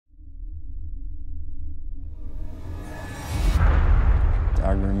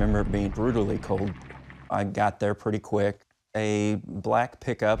I remember it being brutally cold. I got there pretty quick. A black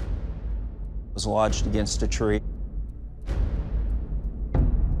pickup was lodged against a tree.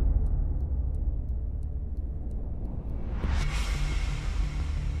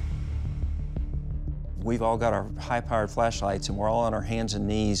 We've all got our high-powered flashlights, and we're all on our hands and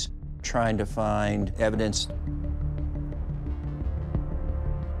knees trying to find evidence.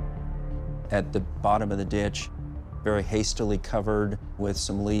 At the bottom of the ditch, very hastily covered with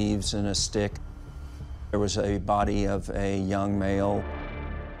some leaves and a stick, there was a body of a young male.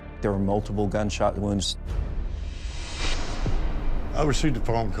 There were multiple gunshot wounds. I received a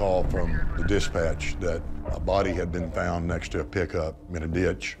phone call from the dispatch that a body had been found next to a pickup in a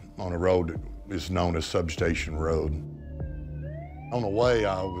ditch on a road that is known as Substation Road. On the way,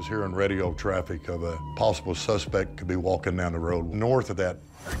 I was hearing radio traffic of a possible suspect could be walking down the road north of that.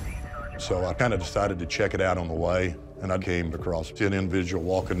 So I kind of decided to check it out on the way, and I came across an individual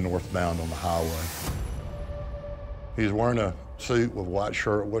walking northbound on the highway. He was wearing a suit with a white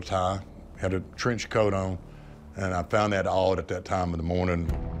shirt with a tie, had a trench coat on, and I found that odd at that time of the morning.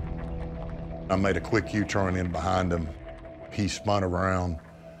 I made a quick U-turn in behind him. He spun around.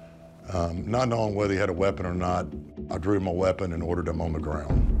 Not knowing whether he had a weapon or not, I drew my weapon and ordered him on the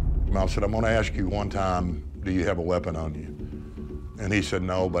ground. I said, I'm gonna ask you one time, do you have a weapon on you? And he said,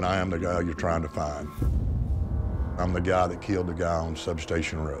 no, but I am the guy you're trying to find. I'm the guy that killed the guy on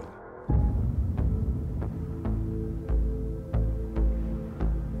Substation Road.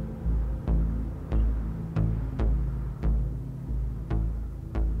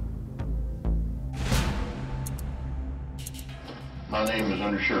 My name is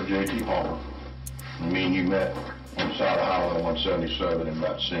Under Sheriff J.T. Palmer. Me and you met on the side of Highway 177 in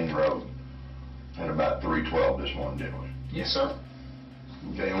Matsine Road at about 3:12 this morning, didn't we? Yes, sir.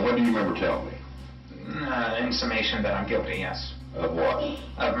 Okay, and what do you remember telling me? In summation that I'm guilty, yes. Of what?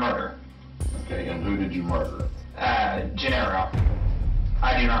 Of murder. Okay, and who did you murder? Gennaro.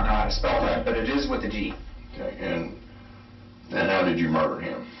 I do not know how to spell that, but it is with a G. Okay, and how did you murder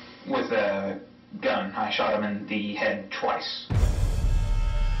him? With a gun. I shot him in the head twice.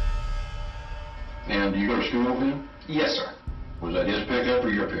 And do you go to school with him? Yes, sir. Was that his pickup or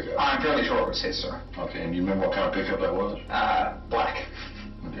your pickup? I'm fairly sure it was his, sir. Okay, and do you remember what kind of pickup that was? Black.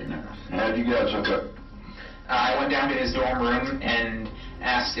 Okay. And how did you guys hook up? I went down to his dorm room and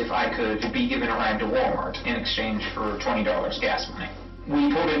asked if I could be given a ride to Walmart in exchange for $20 gas money.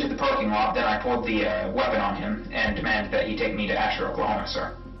 We pulled into the parking lot, then I pulled the weapon on him and demanded that he take me to Asher, Oklahoma,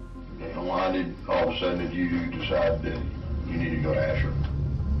 sir. Okay, and why did all of a sudden did you decide that you needed to go to Asher?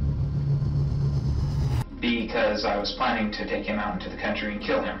 Because I was planning to take him out into the country and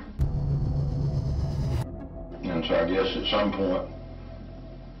kill him. And so I guess at some point,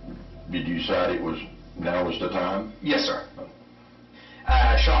 did you decide now was the time? Yes, sir.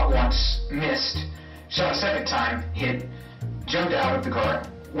 Shot once, missed. Shot a second time, hit, jumped out of the car,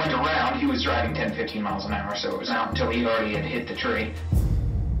 went around. He was driving 10, 15 miles an hour, so it was not until he already had hit the tree.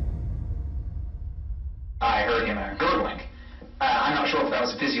 I heard him gurgling. I'm not sure if that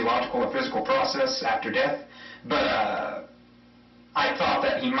was a physiological or physical process after death, but I thought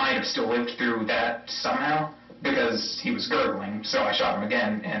that he might have still lived through that somehow, because he was gurgling, so I shot him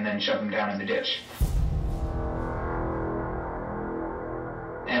again and then shoved him down in the ditch.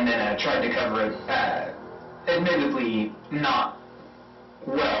 And then I tried to cover it, admittedly not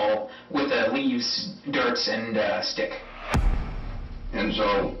well, with leaves, dirts, and stick. And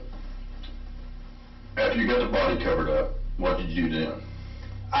so, after you got the body covered up, what did you do then?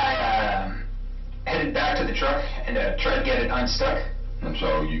 I headed back to the truck and tried to get it unstuck. And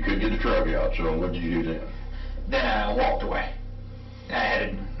so you could get the truck out, so what did you do then? Then I walked away. I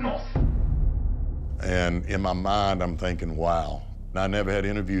headed north. And in my mind, I'm thinking, wow. I never had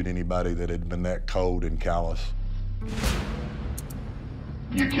interviewed anybody that had been that cold and callous.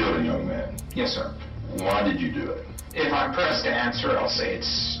 You killed a young man? Yes, sir. Why did you do it? If I'm pressed to answer, I'll say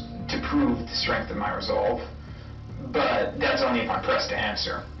it's to prove the strength of my resolve. But that's only if I'm pressed to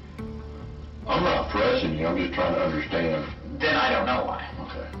answer. I'm not pressing you, I'm just trying to understand. Then I don't know why.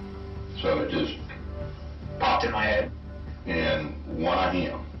 Okay. So it just popped in my head. And why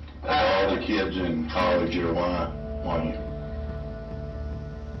him? All the kids in college here, why him?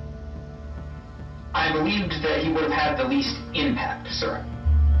 I believed that he would have had the least impact, sir.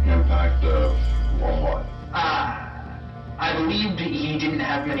 Impact of what? I believed he didn't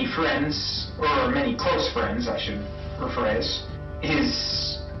have many friends, or many close friends, I should rephrase.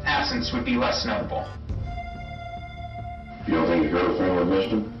 His absence would be less notable. You don't think your girlfriend would miss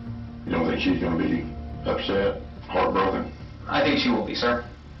him? You don't think she's going to be upset, heartbroken? I think she will be, sir.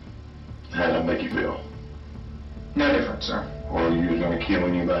 How does that make you feel? No difference, sir. Or you was going to kill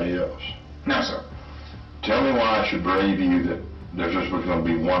anybody else? No, sir. Tell me why I should believe you that there just was going to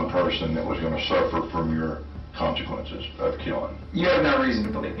be one person that was going to suffer from your consequences of killing. You have no reason to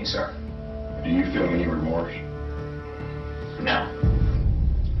believe me, sir. Do you feel any remorse? No.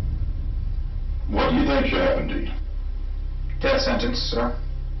 What do you think should happen to you? Death sentence, sir.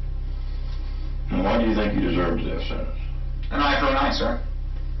 And why do you think you deserve a death sentence? An eye for an eye, sir.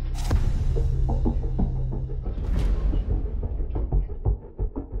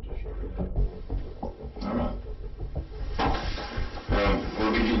 All right.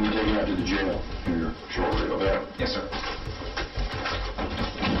 We'll be getting you taken out to the jail here shortly, okay? Yes, sir.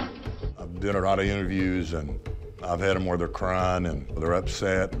 I've done a lot of interviews, and I've had them where they're crying and they're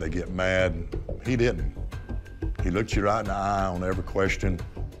upset, they get mad. He didn't. He looked you right in the eye on every question.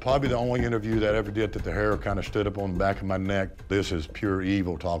 Probably the only interview that I ever did that the hair kind of stood up on the back of my neck. This is pure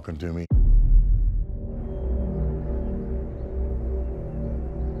evil talking to me.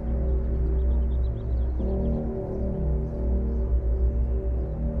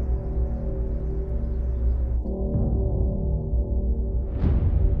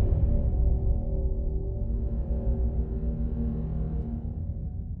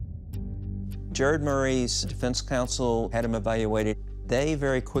 Jared Murray's defense counsel had him evaluated. They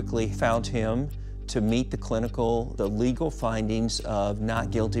very quickly found him to meet the legal findings of not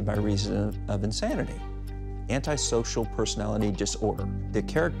guilty by reason of insanity. Antisocial personality disorder. The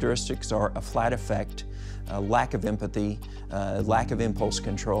characteristics are a flat affect, a lack of empathy, lack of impulse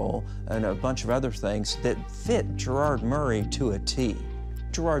control, and a bunch of other things that fit Gerard Murray to a T.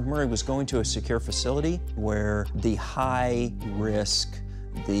 Gerard Murray was going to a secure facility where the high risk,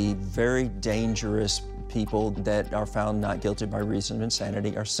 the very dangerous people that are found not guilty by reason of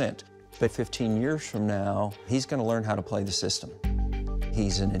insanity are sent. But 15 years from now, he's going to learn how to play the system.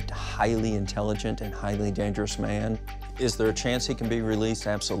 He's a highly intelligent and highly dangerous man. Is there a chance he can be released?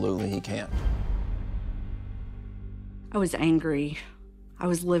 Absolutely, he can. I was angry. I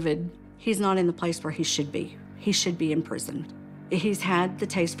was livid. He's not in the place where he should be. He should be in prison. He's had the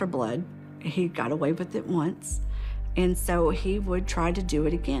taste for blood. He got away with it once. And so he would try to do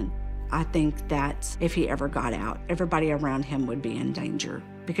it again. I think that if he ever got out, everybody around him would be in danger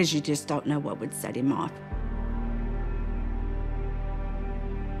because you just don't know what would set him off.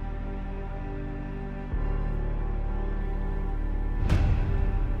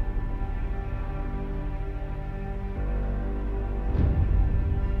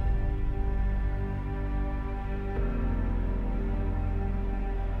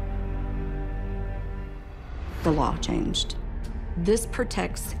 The law changed. This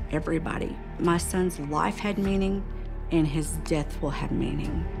protects everybody. My son's life had meaning, and his death will have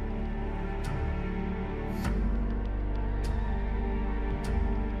meaning.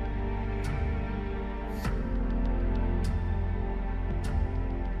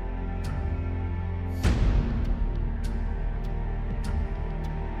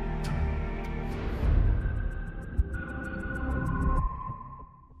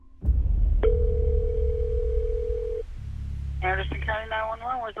 Anderson County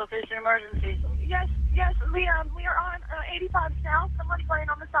 911, where's location emergency? Yes, we are on 85 South. Someone's laying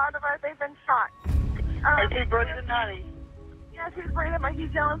on the side of the road. They've been shot. Is he breathing, honey? Yes, he's breathing, but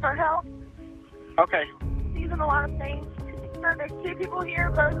he's yelling for help. Okay. He's in a lot of pain. So there's two people here,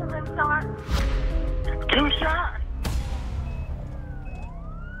 both of them shot. 2 shots?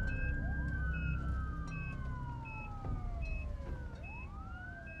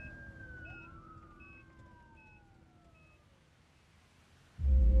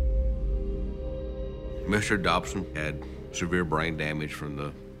 Mr. Dobson had severe brain damage from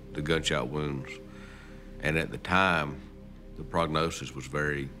the gunshot wounds, and at the time, the prognosis was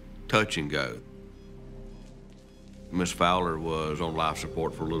very touch and go. Miss Fowler was on life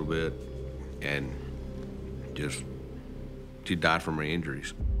support for a little bit, and she died from her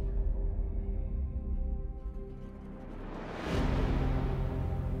injuries.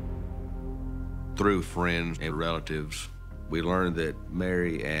 Through friends and relatives, we learned that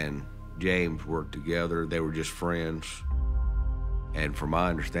Mary and James worked together. They were just friends. And from my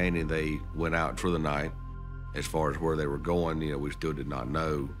understanding, they went out for the night. As far as where they were going, we still did not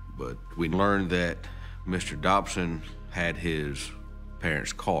know. But we learned that Mr. Dobson had his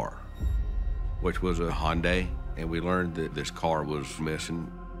parents' car, which was a Hyundai. And we learned that this car was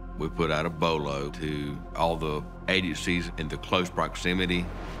missing. We put out a bolo to all the agencies in the close proximity.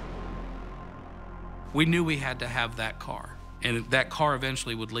 We knew we had to have that car. And that car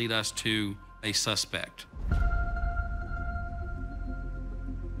eventually would lead us to a suspect.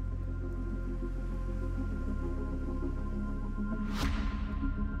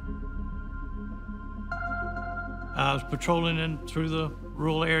 I was patrolling in through the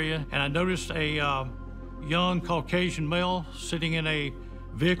rural area, and I noticed a young Caucasian male sitting in a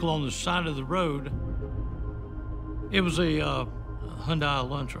vehicle on the side of the road. It was a Hyundai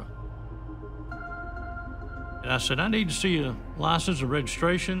Elantra. And I said, I need to see a license and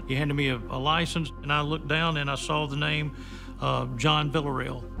registration. He handed me a license, and I looked down and I saw the name John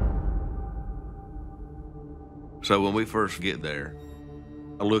Villarreal. So when we first get there,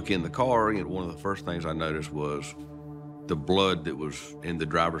 I look in the car, and one of the first things I noticed was the blood that was in the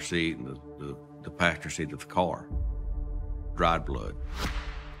driver's seat and the passenger seat of the car. Dried blood.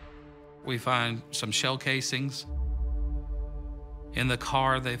 We find some shell casings. In the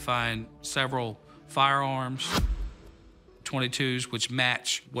car, they find several firearms, 22s, which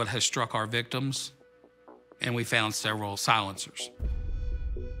match what has struck our victims, and we found several silencers.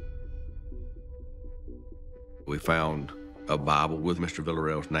 We found a Bible with Mr.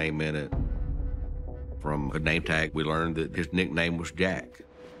 Villarreal's name in it. From a name tag, we learned that his nickname was Jack.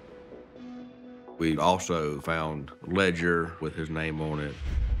 We also found a ledger with his name on it.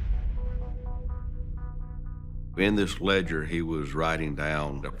 In this ledger, he was writing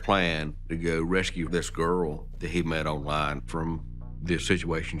down a plan to go rescue this girl that he met online from the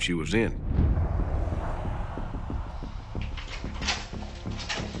situation she was in.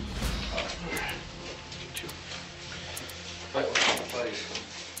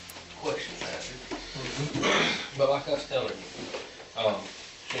 But like I was telling you,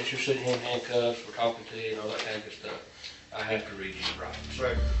 since you're sitting here in handcuffs, we're talking to you and all that kind of stuff, I have to read you the rights.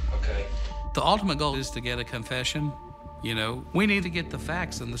 Right. Okay. The ultimate goal is to get a confession. You know, we need to get the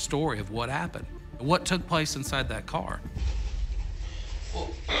facts and the story of what happened, what took place inside that car.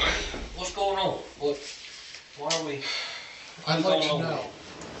 Well, what's going on? Why are we? I'd like to know.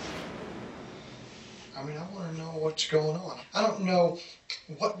 I mean, I want to know what's going on. I don't know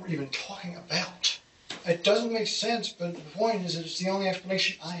what we're even talking about. It doesn't make sense, but the point is that it's the only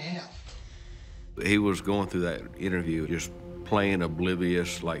explanation I have. He was going through that interview just playing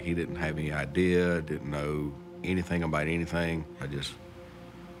oblivious, like he didn't have any idea, didn't know anything about anything. I just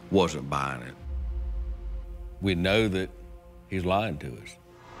wasn't buying it. We know that he's lying to us.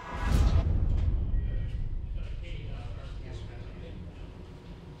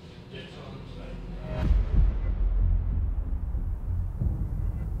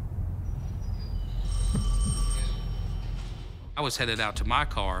 I was headed out to my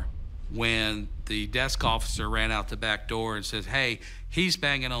car when the desk officer ran out the back door and says, hey, he's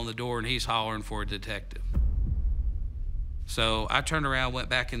banging on the door and he's hollering for a detective. So I turned around, went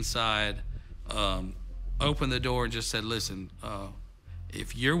back inside, opened the door and just said, listen,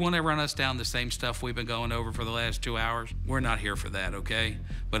 if you're going to run us down the same stuff we've been going over for the last 2 hours, we're not here for that, okay?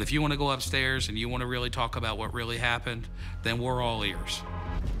 But if you want to go upstairs and you want to really talk about what really happened, then we're all ears.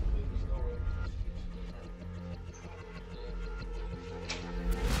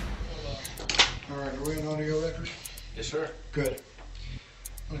 All right, are we on audio record? Yes, sir. Good.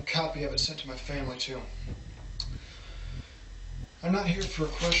 I want a copy of it sent to my family, too. I'm not here for a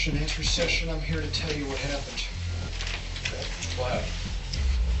question-and-answer session. I'm here to tell you what happened. Wow.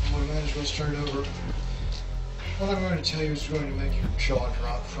 We might as well start over. What I'm going to tell you is going to make your jaw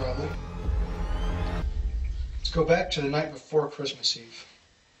drop, probably. Let's go back to the night before Christmas Eve.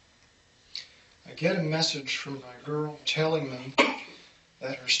 I get a message from my girl telling me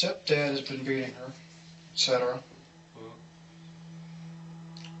that her stepdad has been beating her, etc.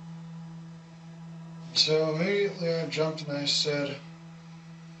 So immediately I jumped and I said,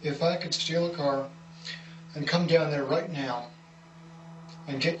 if I could steal a car and come down there right now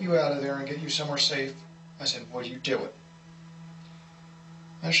and get you out of there and get you somewhere safe, I said, would you do it?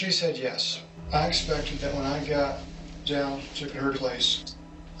 And she said yes. I expected that when I got down to her place,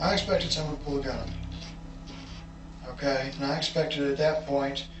 I expected someone to pull a gun on me. Okay, and I expected at that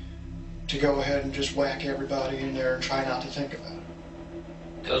point to go ahead and just whack everybody in there and try not to think about it.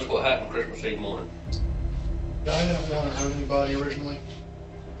 Tell us what happened Christmas Eve morning. I didn't want to hurt anybody originally.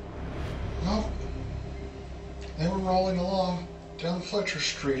 Well, they were rolling along down Fletcher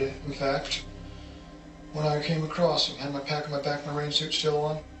Street, in fact, when I came across them. Had my pack on my back, my rain suit still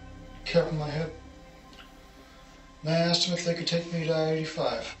on, cap on my head. And I asked them if they could take me to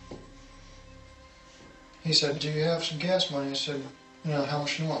I-85. He said, do you have some gas money? I said, you know, how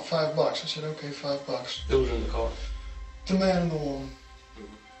much do you want? $5. I said, okay, $5. Who was in the car? The man and the woman.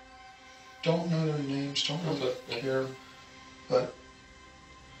 Don't know their names, don't really care, but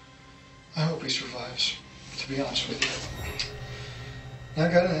I hope he survives, to be honest with you. And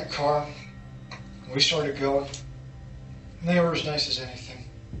I got in that car, and we started going, and they were as nice as anything.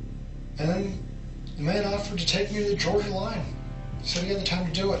 And then the man offered to take me to the Georgia line. He said he had the time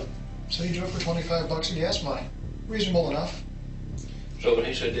to do it. So he'd do it for $25 in gas money. reasonable enough. So when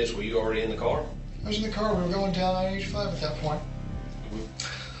he said this, were you already in the car? I was in the car. We were going down I-85 at that point.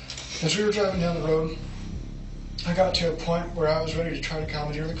 As we were driving down the road, I got to a point where I was ready to try to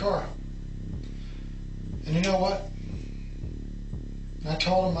commandeer the car. And you know what? I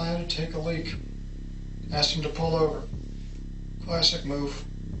told him I had to take a leak. Asked him to pull over. Classic move.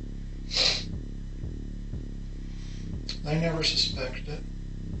 They never suspected it.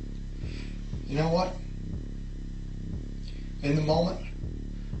 You know what? In the moment,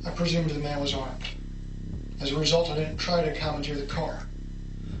 I presumed the man was armed. As a result, I didn't try to commandeer the car.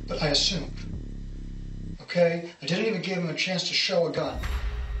 But I assumed. Okay? I didn't even give him a chance to show a gun.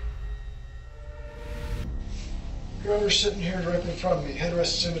 Driver's sitting here directly in front of me,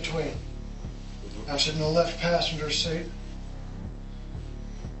 headrest is in between. I'm sitting in the left passenger seat.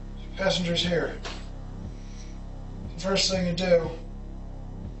 Passenger's here. The first thing you do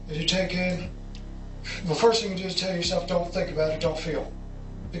is you take in, the first thing you do is tell yourself, don't think about it, don't feel.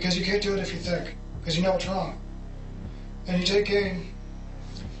 Because you can't do it if you think, because you know what's wrong. And you take aim,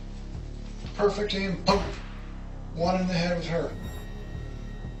 perfect aim, boom, one in the head with her.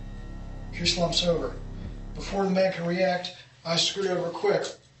 She slumps over. Before the man can react, I screwed over quick,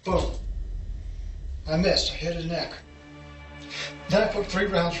 boom. I missed, I hit his neck. Then I put 3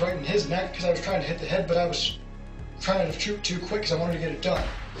 rounds right in his neck because I was trying to hit the head, but I was trying to shoot too quick because I wanted to get it done.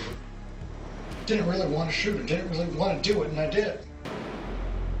 Didn't really want to shoot him, didn't really want to do it, and I did it.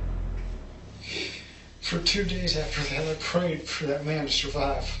 For 2 days after that, I prayed for that man to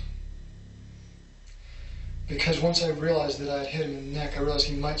survive. Because once I realized that I had hit him in the neck, I realized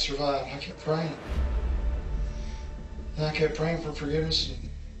he might survive. I kept praying. And I kept praying for forgiveness. And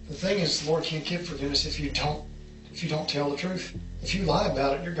the thing is, the Lord can't give forgiveness if you don't tell the truth. If you lie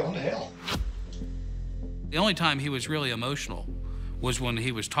about it, you're going to hell. The only time he was really emotional was when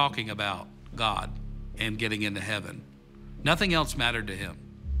he was talking about God and getting into heaven. Nothing else mattered to him.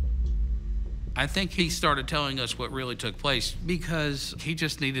 I think he started telling us what really took place because he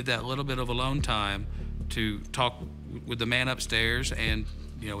just needed that little bit of alone time to talk with the man upstairs, and,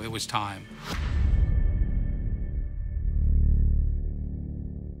 you know, it was time.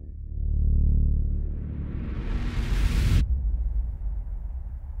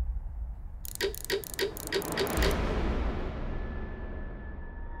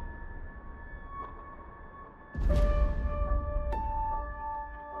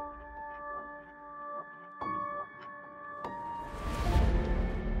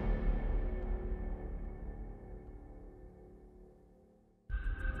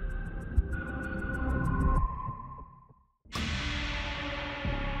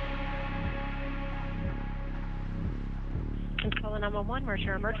 Calling 911, where's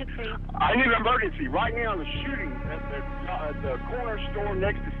your emergency? I need an emergency. Right now, the shooting at the corner store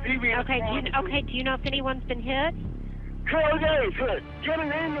next to CVS. Okay, do you know if anyone's been hit? Carl hit. Get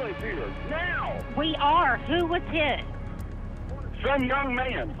an ambulance here, now! We are. Who was hit? Some young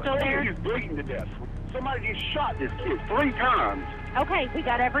man. So He's bleeding to death. Somebody just shot this kid 3 times. Okay, we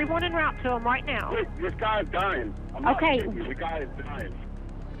got everyone en route to him right now. This guy's dying. I'm not Okay. kidding you. The guy is dying.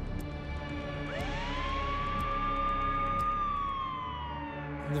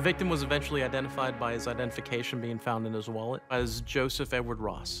 The victim was eventually identified by his identification being found in his wallet as Joseph Edward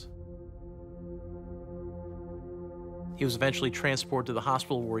Ross. He was eventually transported to the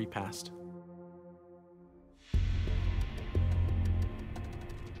hospital where he passed.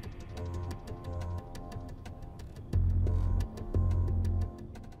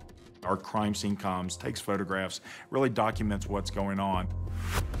 Our crime scene comes, takes photographs, really documents what's going on.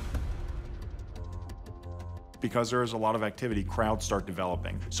 Because there is a lot of activity, crowds start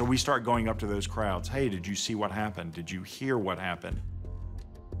developing. So we start going up to those crowds. Hey, did you see what happened? Did you hear what happened?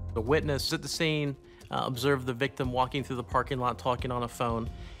 The witness at the scene observed the victim walking through the parking lot, talking on a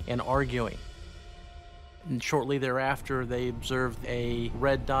phone and arguing. And shortly thereafter, they observed a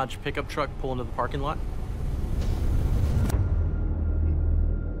red Dodge pickup truck pull into the parking lot.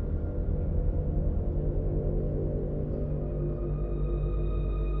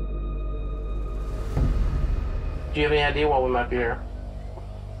 Do you have any idea why we might be here?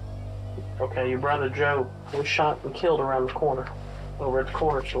 Okay, your brother Joe was shot and killed around the corner, over at the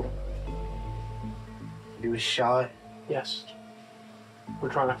corner store. He was shot? Yes. We're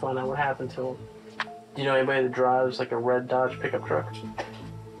trying to find out what happened to him. Do you know anybody that drives like a red Dodge pickup truck?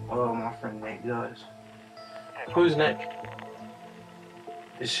 Oh, my friend Nick does. Who's Nick?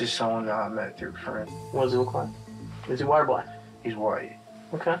 It's just someone that I met through a friend. What does he look like? Is he white or black? He's white.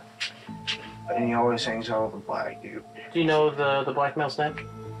 Okay. And he always hangs out with a black dude. Do you know the black male's name?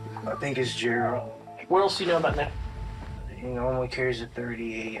 I think it's Gerald. What else do you know about Nick? He normally carries a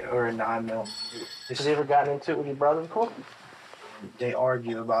 38 or a 9mm. Has he ever gotten into it with your brother before? They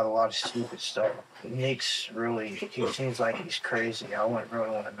argue about a lot of stupid stuff. Nick's really, he seems like he's crazy. I wouldn't really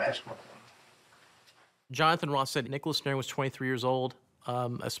want to mess with him. Jonathan Ross said Nicholas Nairn was 23 years old,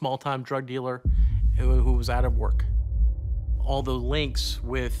 a small-time drug dealer who was out of work. All the links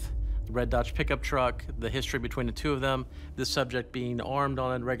with the red Dodge pickup truck, the history between the two of them, the subject being armed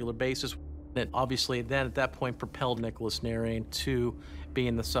on a regular basis, it obviously then at that point propelled Nicholas Nairn to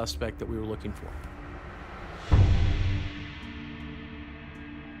being the suspect that we were looking for.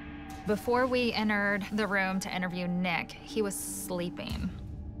 Before we entered the room to interview Nick, he was sleeping.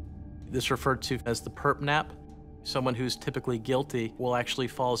 This is referred to as the perp nap. Someone who's typically guilty will actually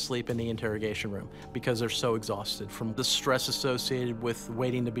fall asleep in the interrogation room because they're so exhausted from the stress associated with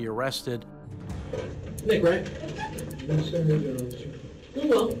waiting to be arrested. Nick, right? Yes, sir. Doing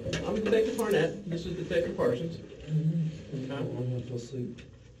well. I'm Detective Harnett. This is Detective Parsons. Okay. I'm going to sleep.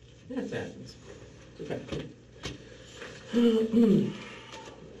 That happens. It's okay. Do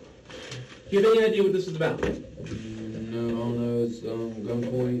you have any idea what this is about? No, I don't know. It's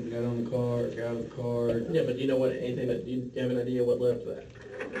gunpoint, got on the car, got out of the car. Yeah, but do you know what, anything that, do you have an idea what led up to that?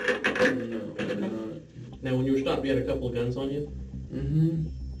 No. Now, when you were stopped, you had a couple of guns on you?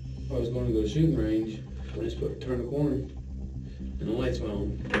 Mm-hmm. I was going to go to shooting range. I just turned the corner, and the lights went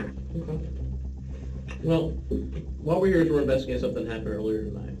on. Okay. Well, while we're here, we're investigating something that happened earlier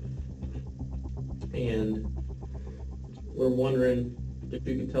tonight. And we're wondering if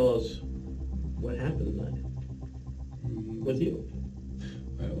you could tell us what happened tonight with you.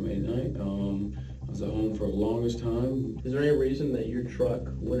 Right, midnight. I was at home for the longest time. Is there any reason that your truck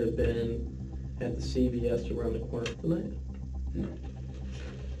would have been at the CVS around the corner tonight? No.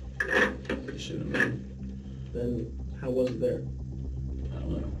 It should have been. Then how was it there? I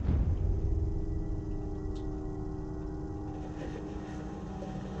don't know.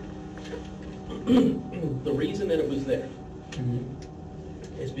 The reason that it was there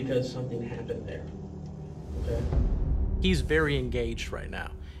is because something happened there. Okay? He's very engaged right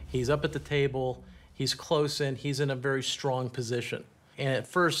now. He's up at the table, he's close in, he's in a very strong position. And at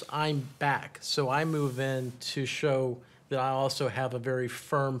first, I'm back, so I move in to show that I also have a very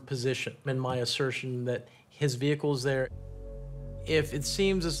firm position in my assertion that his vehicle's there. If it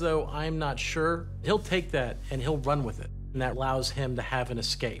seems as though I'm not sure, he'll take that and he'll run with it. And that allows him to have an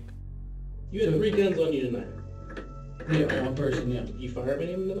escape. You had 3 guns on you tonight. Yeah, one person, yeah. You fire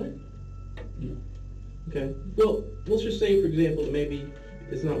any of them tonight? No. Okay. Well, let's just say, for example, that maybe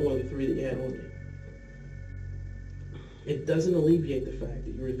it's not one of the 3 that you had on you. It doesn't alleviate the fact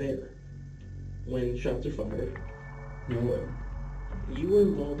that you were there when shots are fired. No way. You were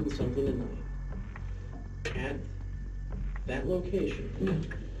involved in something tonight at that location,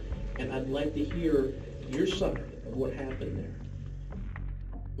 and I'd like to hear your side of what happened there.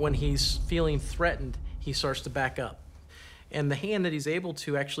 When he's feeling threatened, he starts to back up. And the hand that he's able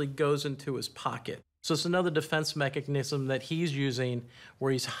to actually goes into his pocket. So it's another defense mechanism that he's using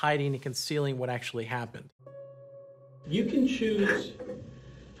where he's hiding and concealing what actually happened. You can choose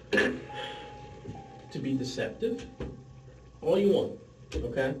to be deceptive all you want,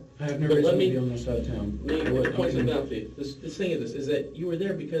 okay? I have no reason to be on this side of town. Let me point something out to you. This thing is that you were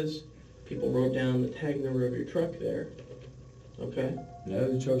there because people wrote down the tag number of your truck there, okay?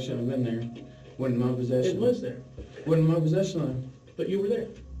 No, the truck shouldn't have been there. Wasn't in my possession. It was there. Wasn't in my possession though. But you were there.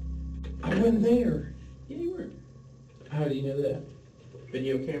 I wasn't there. Yeah, you were. How do you know that?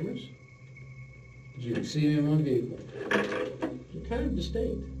 Video cameras. Did you see him on the vehicle? You're kind of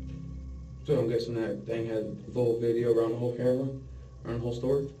distinct. So I'm guessing that thing had full video around the whole camera, around the whole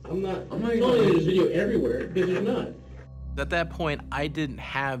store? I'm not telling you there's video everywhere, because there's not. At that point, I didn't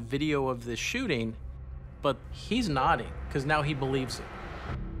have video of the shooting, but he's nodding, because now he believes it.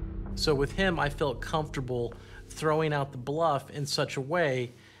 So with him, I felt comfortable throwing out the bluff in such a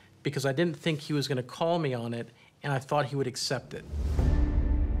way because I didn't think he was going to call me on it, and I thought he would accept it.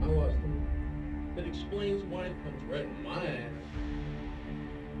 I lost him. That explains why it comes right in my ass.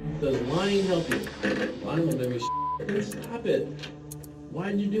 Does lying help you? Lying will never Then stop it.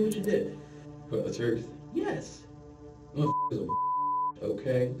 Why did you do what you did? But the truth. Yes. Motherfucker's a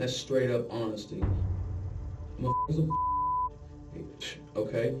okay? That's straight up honesty. Motherfucker's a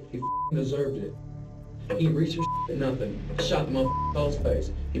okay? He deserved it. He reached for nothing. I shot the motherfucker's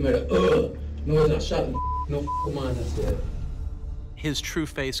face. He made a noise and I shot him. No mind, that's it. His true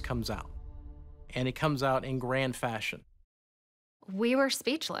face comes out, and it comes out in grand fashion. We were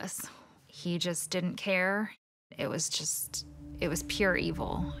speechless. He just didn't care. It was pure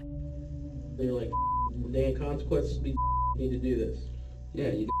evil. They're like, damn consequences be need to do this. Yeah,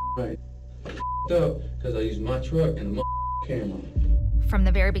 you right. I up because I used my truck and the camera. From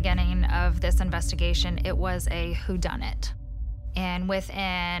the very beginning of this investigation, it was a whodunit. And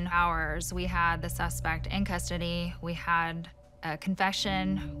within hours, we had the suspect in custody, we had a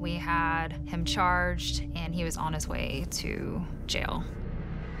confession, we had him charged, and he was on his way to jail.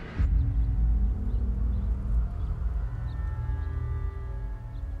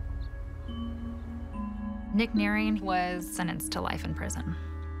 Nick Nearing was sentenced to life in prison.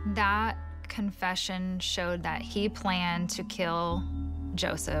 That confession showed that he planned to kill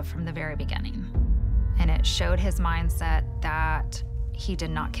Joseph from the very beginning. And it showed his mindset that he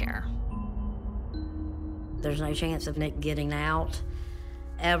did not care. There's no chance of Nick getting out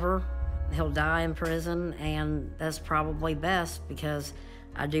ever. He'll die in prison, and that's probably best because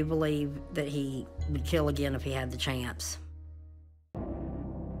I do believe that he would kill again if he had the chance.